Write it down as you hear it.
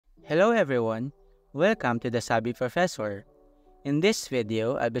Hello everyone, welcome to the Sabi Professor. In this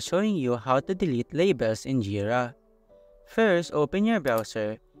video, I'll be showing you how to delete labels in Jira. First, open your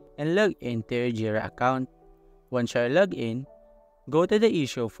browser and log into your Jira account. Once you're logged in, go to the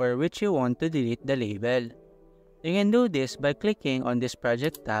issue for which you want to delete the label. You can do this by clicking on this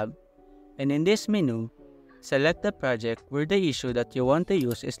project tab, and in this menu, select the project where the issue that you want to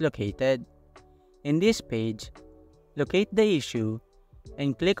use is located. In this page, locate the issue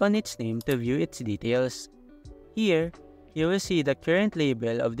and click on its name to view its details. Here, you will see the current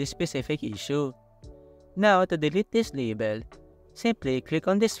label of this specific issue. Now, to delete this label, simply click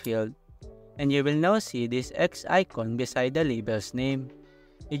on this field and you will now see this X icon beside the label's name.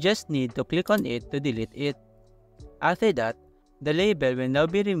 You just need to click on it to delete it. After that, the label will now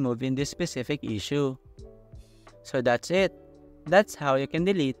be removed in this specific issue. So that's it. That's how you can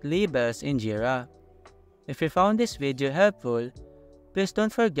delete labels in Jira. If you found this video helpful, please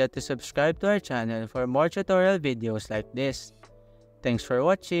don't forget to subscribe to our channel for more tutorial videos like this. Thanks for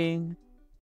watching.